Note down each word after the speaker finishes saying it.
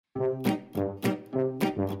Come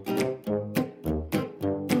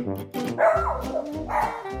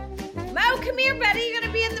here, buddy. You're going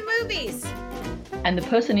to be in the movies. And the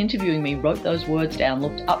person interviewing me wrote those words down,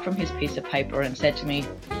 looked up from his piece of paper and said to me,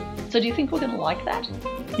 "So do you think we're going to like that?"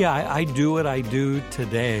 Yeah, I do what I do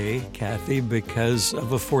today, Kathy, because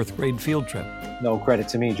of a fourth grade field trip. No credit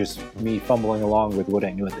to me, just me fumbling along with what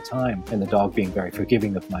I knew at the time, and the dog being very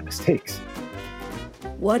forgiving of my mistakes.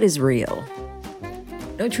 What is real?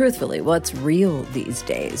 No, truthfully, what's real these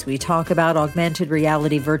days? We talk about augmented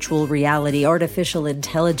reality, virtual reality, artificial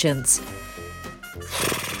intelligence.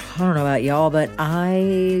 I don't know about y'all, but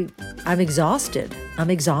I'm exhausted.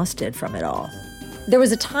 I'm exhausted from it all. There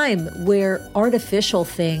was a time where artificial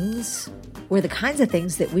things were the kinds of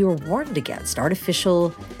things that we were warned against.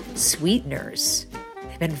 Artificial sweeteners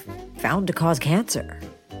have been found to cause cancer.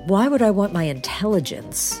 Why would I want my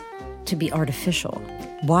intelligence to be artificial?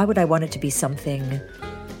 Why would I want it to be something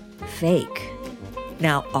fake?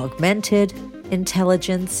 Now, augmented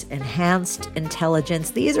intelligence, enhanced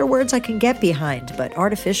intelligence, these are words I can get behind, but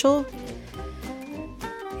artificial?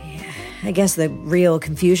 Yeah, I guess the real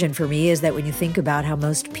confusion for me is that when you think about how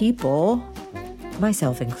most people,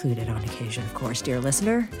 myself included on occasion, of course, dear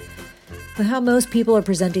listener, but how most people are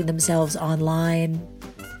presenting themselves online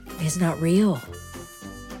is not real.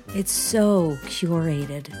 It's so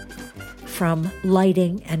curated, from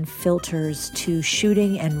lighting and filters to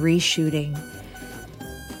shooting and reshooting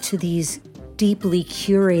to these deeply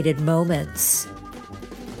curated moments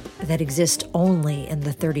that exist only in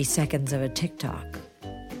the 30 seconds of a TikTok.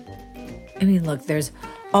 I mean, look, there's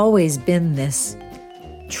always been this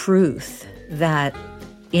truth that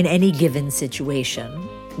in any given situation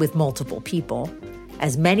with multiple people,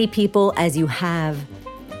 as many people as you have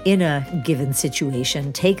in a given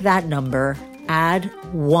situation, take that number, add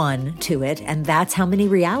 1 to it, and that's how many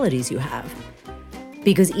realities you have.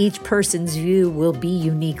 Because each person's view will be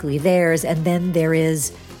uniquely theirs, and then there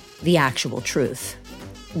is the actual truth,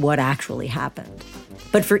 what actually happened.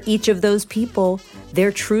 But for each of those people,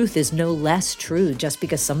 their truth is no less true just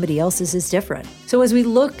because somebody else's is different. So as we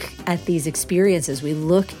look at these experiences, we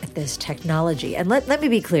look at this technology, and let me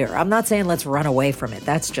be clear, I'm not saying let's run away from it.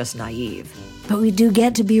 That's just naive. But we do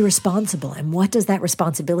get to be responsible, and what does that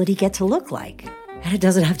responsibility get to look like? And it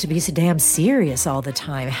doesn't have to be so damn serious all the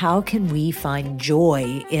time. How can we find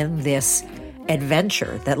joy in this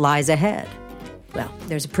adventure that lies ahead? Well,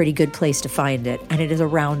 there's a pretty good place to find it, and it is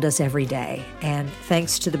around us every day. And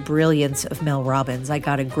thanks to the brilliance of Mel Robbins, I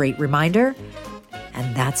got a great reminder,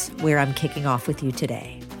 and that's where I'm kicking off with you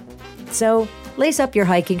today. So lace up your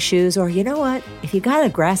hiking shoes, or you know what? If you got a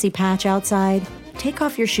grassy patch outside, take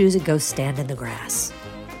off your shoes and go stand in the grass.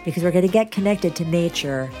 Because we're going to get connected to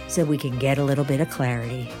nature so we can get a little bit of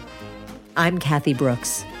clarity. I'm Kathy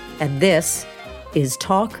Brooks, and this is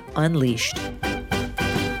Talk Unleashed.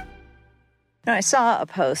 Now, I saw a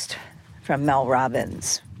post from Mel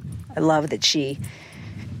Robbins. I love that she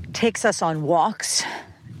takes us on walks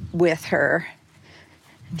with her.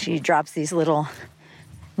 She drops these little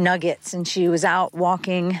nuggets, and she was out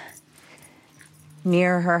walking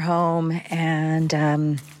near her home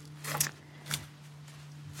and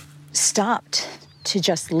stopped to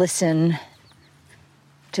just listen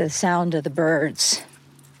to the sound of the birds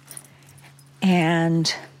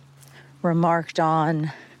and remarked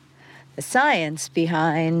on the science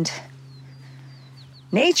behind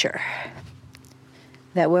nature.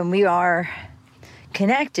 That when we are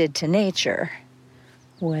connected to nature,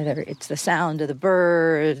 whether it's the sound of the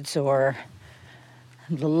birds or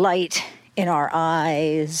the light in our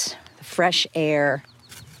eyes, the fresh air,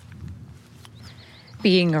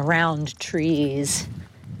 being around trees,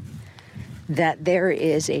 that there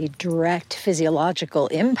is a direct physiological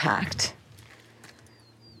impact.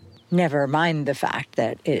 Never mind the fact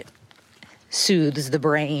that it soothes the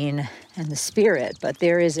brain and the spirit, but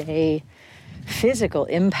there is a physical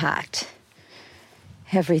impact.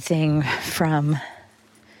 Everything from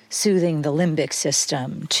soothing the limbic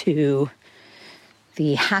system to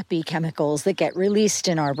the happy chemicals that get released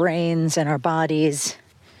in our brains and our bodies,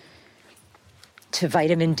 to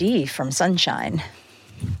vitamin D from sunshine,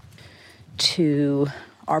 to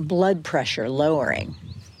our blood pressure lowering,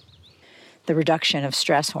 the reduction of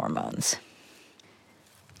stress hormones.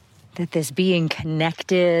 That this being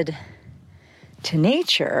connected to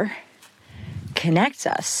nature connects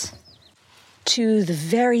us to the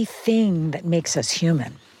very thing that makes us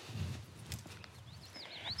human.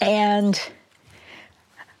 And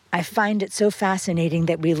I find it so fascinating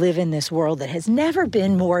that we live in this world that has never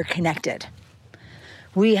been more connected.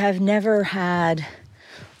 We have never had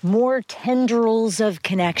more tendrils of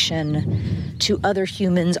connection to other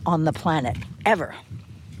humans on the planet, ever.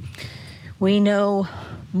 We know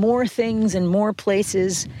more things in more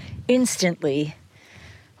places instantly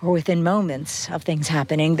or within moments of things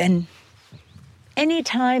happening than any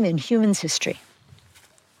time in humans' history.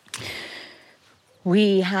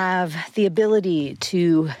 We have the ability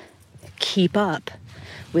to keep up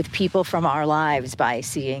with people from our lives by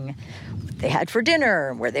seeing what they had for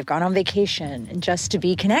dinner, where they've gone on vacation, and just to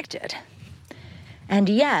be connected. And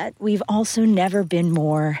yet, we've also never been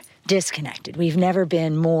more disconnected. We've never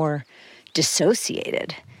been more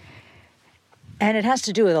dissociated. And it has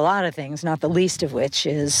to do with a lot of things, not the least of which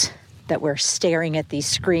is that we're staring at these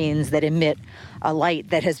screens that emit a light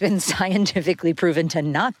that has been scientifically proven to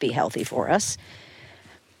not be healthy for us.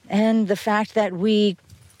 And the fact that we,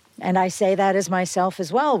 and I say that as myself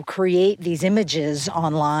as well, create these images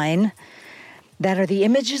online that are the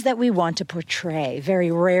images that we want to portray.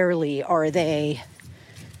 Very rarely are they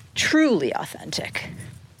truly authentic.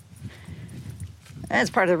 That's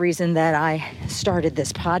part of the reason that I started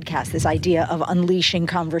this podcast, this idea of unleashing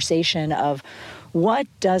conversation of what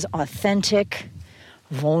does authentic,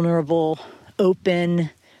 vulnerable, open,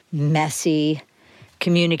 messy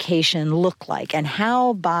communication look like, and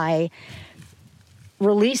how by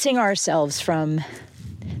releasing ourselves from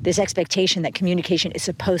this expectation that communication is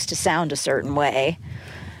supposed to sound a certain way,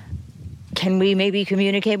 can we maybe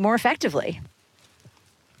communicate more effectively?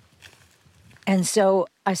 And so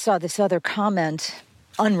I saw this other comment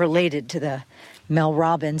unrelated to the Mel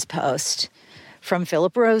Robbins post from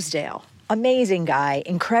Philip Rosedale. Amazing guy,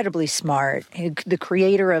 incredibly smart, the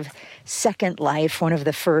creator of Second Life, one of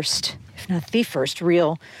the first, if not the first,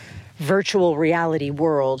 real virtual reality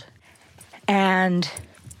world, and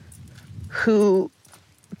who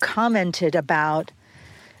commented about,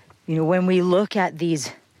 when we look at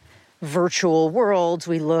these virtual worlds,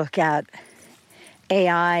 we look at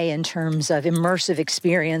AI in terms of immersive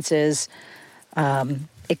experiences, when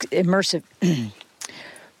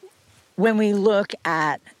we look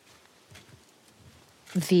at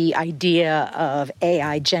the idea of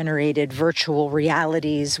AI-generated virtual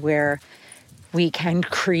realities where we can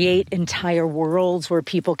create entire worlds where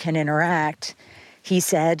people can interact, he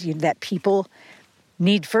said that people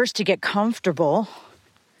need first to get comfortable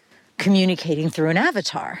communicating through an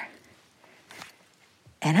avatar.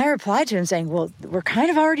 And I replied to him saying, well, we're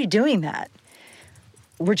kind of already doing that.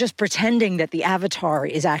 We're just pretending that the avatar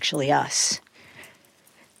is actually us.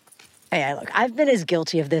 Yeah, look, I've been as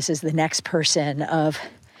guilty of this as the next person, of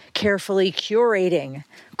carefully curating,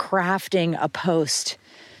 crafting a post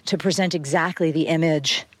to present exactly the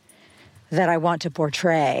image that I want to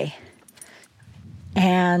portray.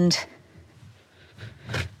 And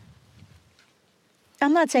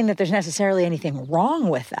I'm not saying that there's necessarily anything wrong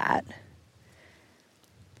with that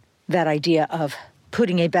idea of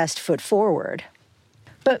putting a best foot forward.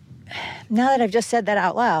 But now that I've just said that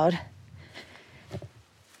out loud,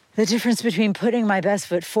 the difference between putting my best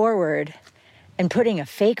foot forward and putting a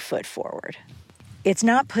fake foot forward. It's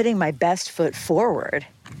not putting my best foot forward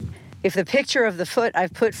if the picture of the foot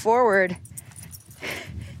I've put forward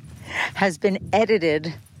has been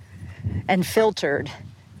edited and filtered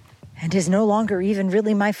and is no longer even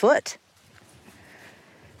really my foot.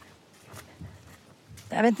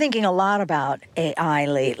 I've been thinking a lot about AI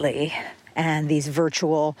lately and these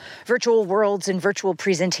virtual worlds and virtual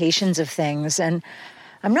presentations of things, and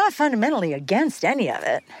I'm not fundamentally against any of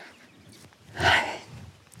it.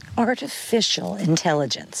 Artificial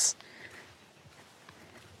intelligence.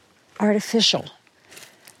 Artificial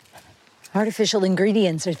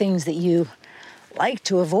ingredients are things that you like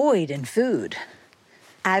to avoid in food.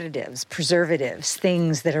 Additives, preservatives,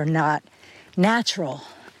 things that are not natural,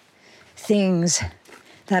 things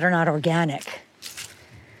that are not organic.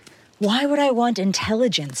 Why would I want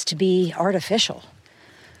intelligence to be artificial?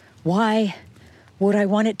 Why would I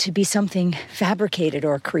want it to be something fabricated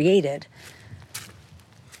or created?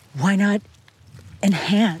 Why not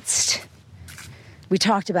enhanced? We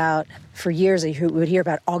talked about, for years, we would hear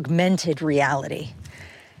about augmented reality.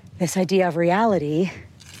 This idea of reality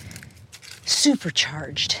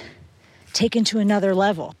supercharged, taken to another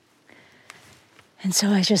level. And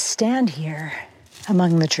so I just stand here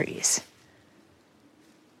among the trees.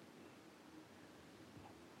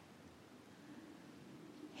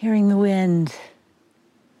 Hearing the wind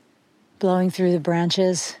blowing through the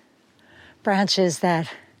branches that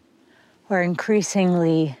are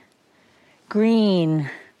increasingly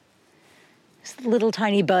green. Little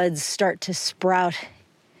tiny buds start to sprout.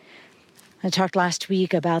 I talked last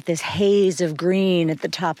week about this haze of green at the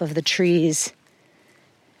top of the trees.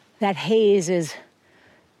 That haze is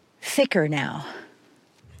thicker now,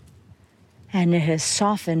 and it has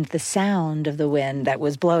softened the sound of the wind that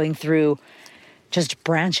was blowing through just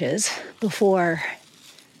branches before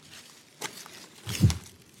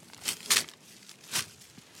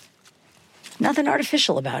nothing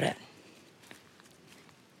artificial about it.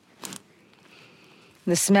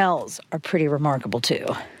 The smells are pretty remarkable too.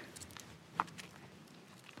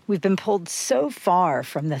 We've been pulled so far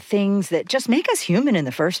from the things that just make us human in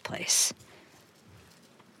the first place.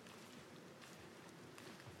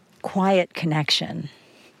 Quiet connection.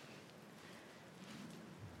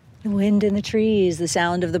 The wind in the trees, the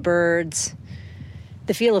sound of the birds,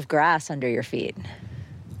 the feel of grass under your feet.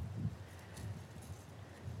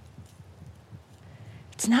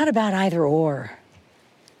 It's not about either or.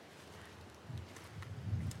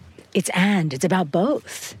 It's about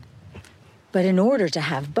both. But in order to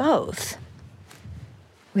have both,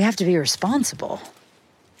 we have to be responsible.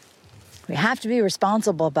 We have to be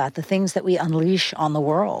responsible about the things that we unleash on the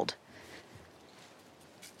world.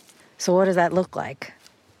 So what does that look like?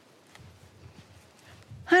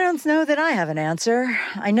 I don't know that I have an answer.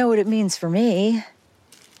 I know what it means for me.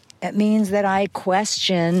 It means that I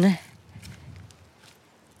question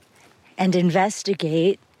and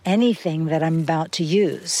investigate anything that I'm about to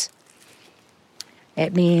use.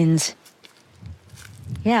 It means,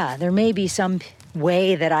 there may be some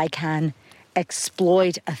way that I can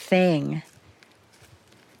exploit a thing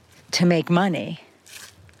to make money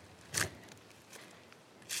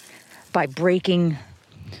by breaking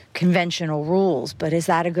conventional rules, but is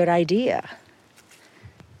that a good idea?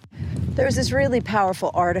 There's this really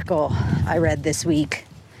powerful article I read this week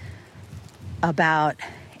about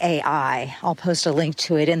AI. I'll post a link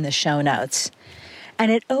to it in the show notes.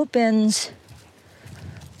 And it opens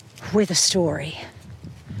with a story.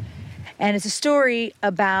 And it's a story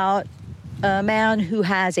about a man who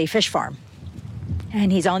has a fish farm.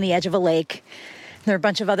 And he's on the edge of a lake. There are a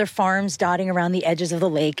bunch of other farms dotting around the edges of the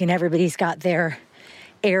lake, and everybody's got their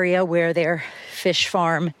area where their fish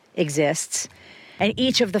farm exists. And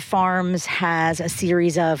each of the farms has a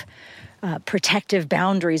series of protective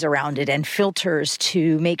boundaries around it and filters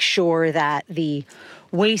to make sure that the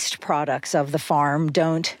waste products of the farm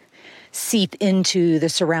don't seep into the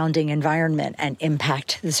surrounding environment and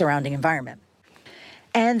impact the surrounding environment.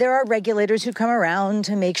 And there are regulators who come around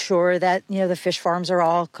to make sure that, the fish farms are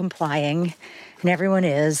all complying, and everyone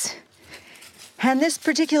is. And this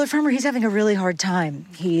particular farmer, he's having a really hard time.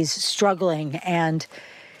 He's struggling, and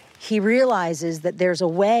he realizes that there's a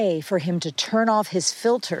way for him to turn off his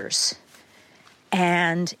filters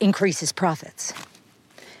and increase his profits.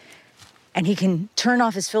 And he can turn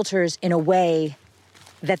off his filters in a way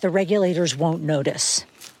that the regulators won't notice.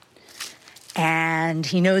 And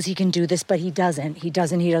he knows he can do this, but he doesn't. He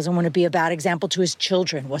doesn't want to be a bad example to his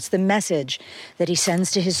children. What's the message that he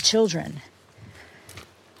sends to his children?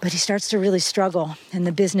 But he starts to really struggle, and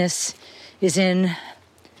the business is in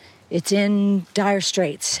dire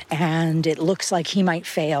straits, and it looks like he might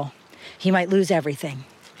fail. He might lose everything.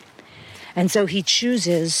 And so he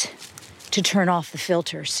chooses to turn off the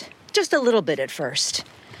filters, just a little bit at first,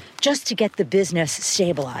 just to get the business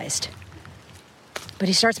stabilized. But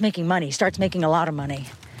he starts making money, starts making a lot of money,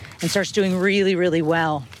 and starts doing really, really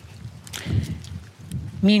well.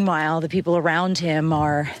 Meanwhile, the people around him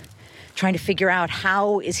are trying to figure out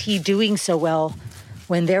how is he doing so well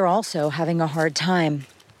when they're also having a hard time.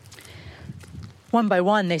 One by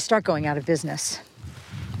one, they start going out of business.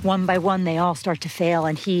 One by one, they all start to fail,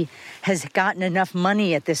 and he has gotten enough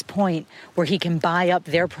money at this point where he can buy up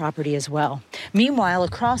their property as well. Meanwhile,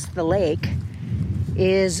 across the lake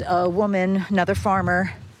is a woman, another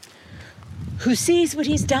farmer, who sees what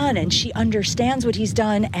he's done, and she understands what he's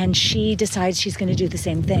done, and she decides she's going to do the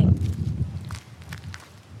same thing.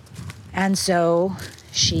 And so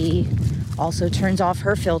she also turns off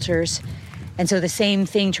her filters, and so the same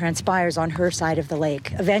thing transpires on her side of the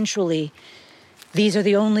lake. Eventually, these are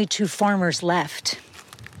the only two farmers left.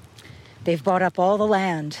 They've bought up all the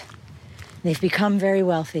land. They've become very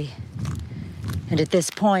wealthy. And at this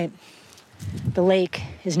point, the lake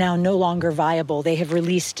is now no longer viable. They have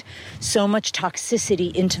released so much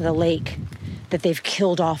toxicity into the lake that they've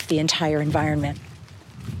killed off the entire environment.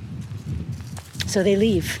 So they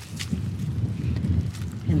leave.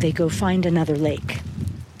 And they go find another lake.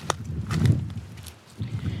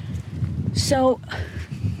 So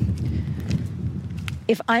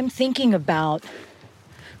if I'm thinking about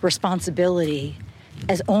responsibility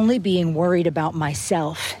as only being worried about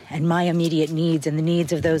myself and my immediate needs and the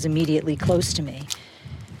needs of those immediately close to me,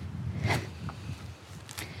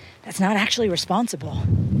 that's not actually responsible.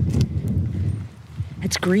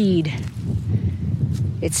 It's greed.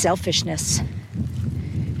 It's selfishness.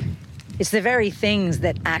 It's the very things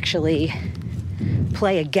that actually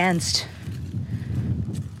play against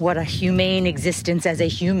what a humane existence as a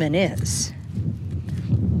human is.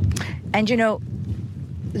 And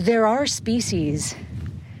there are species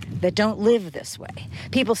that don't live this way.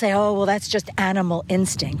 People say, oh, well, that's just animal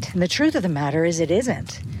instinct. And the truth of the matter is it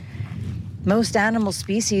isn't. Most animal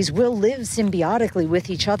species will live symbiotically with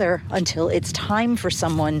each other until it's time for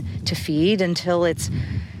someone to feed, until it's,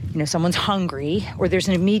 someone's hungry or there's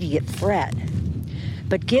an immediate threat.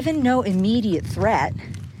 But given no immediate threat,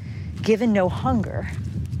 given no hunger,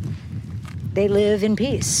 they live in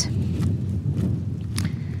peace.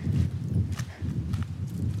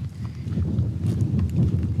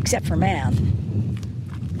 Except for man.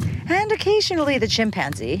 And occasionally the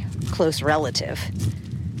chimpanzee, close relative.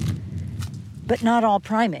 But not all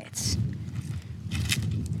primates.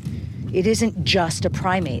 It isn't just a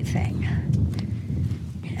primate thing.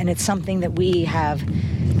 And it's something that we have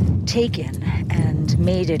taken and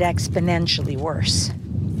made it exponentially worse.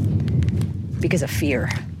 Because of fear.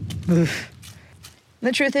 Oof.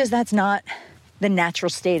 The truth is that's not the natural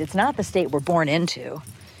state. It's not the state we're born into.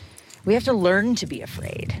 We have to learn to be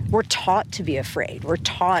afraid. We're taught to be afraid. We're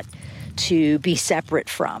taught to be separate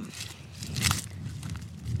from.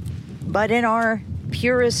 But in our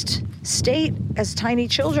purest state as tiny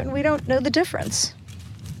children, we don't know the difference.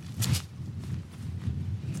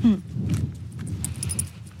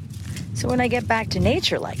 So when I get back to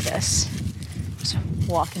nature like this, just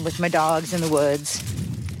walking with my dogs in the woods,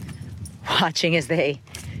 watching as they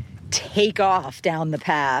take off down the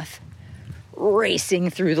path, racing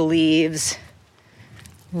through the leaves,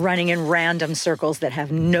 running in random circles that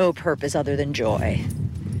have no purpose other than joy.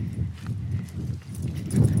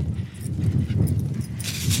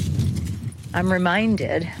 I'm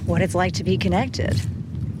reminded what it's like to be connected.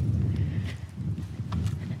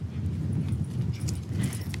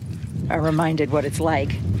 I'm reminded what it's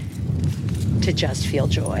like to just feel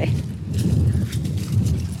joy.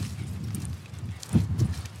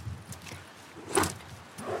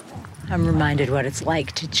 I'm reminded what it's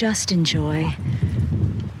like to just enjoy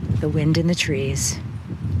the wind in the trees.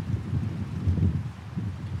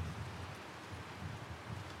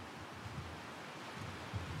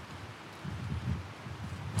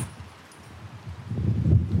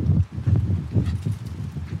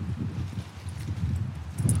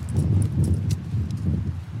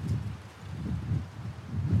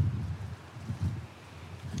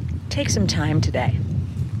 Take some time today.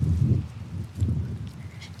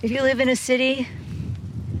 If you live in a city,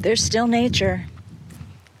 there's still nature.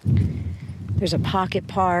 There's a pocket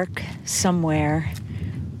park somewhere,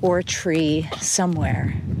 or a tree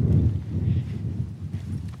somewhere.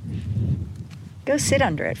 Go sit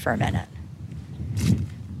under it for a minute.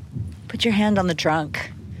 Put your hand on the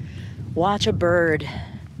trunk. Watch a bird.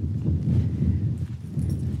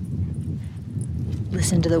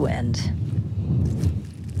 Listen to the wind.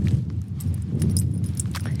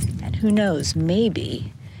 And who knows,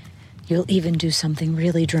 maybe you'll even do something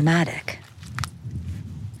really dramatic.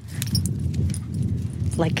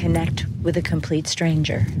 Like connect with a complete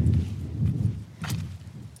stranger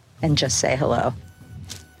and just say hello.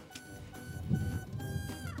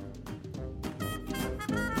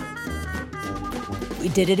 We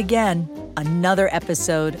did it again. Another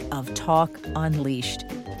episode of Talk Unleashed.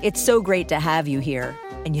 It's so great to have you here.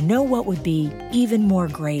 And you know what would be even more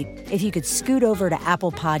great? If you could scoot over to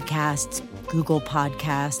Apple Podcasts, Google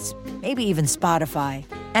Podcasts, maybe even Spotify,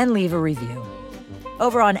 and leave a review.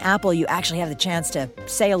 Over on Apple, you actually have the chance to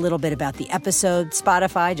say a little bit about the episode.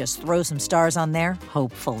 Spotify, just throw some stars on there,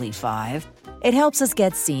 hopefully 5. It helps us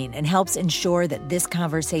get seen and helps ensure that this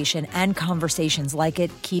conversation and conversations like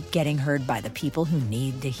it keep getting heard by the people who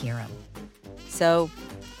need to hear them. So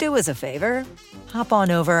do us a favor, hop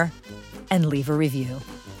on over and leave a review.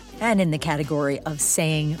 And in the category of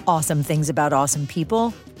saying awesome things about awesome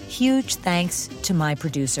people, huge thanks to my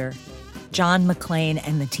producer, John McClain,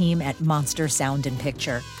 and the team at Monster Sound and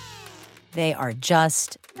Picture. They are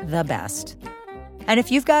just the best. And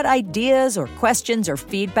if you've got ideas or questions or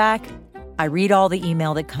feedback, I read all the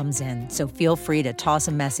email that comes in, so feel free to toss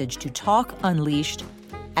a message to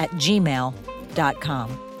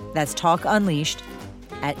talkunleashed@gmail.com. That's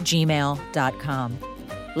talkunleashed@gmail.com.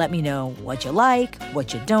 Let me know what you like,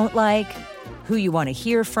 what you don't like, who you want to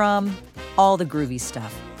hear from, all the groovy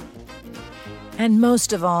stuff. And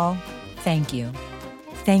most of all, thank you.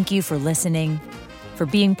 Thank you for listening, for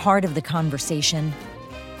being part of the conversation,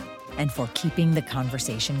 and for keeping the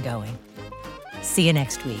conversation going. See you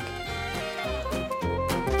next week.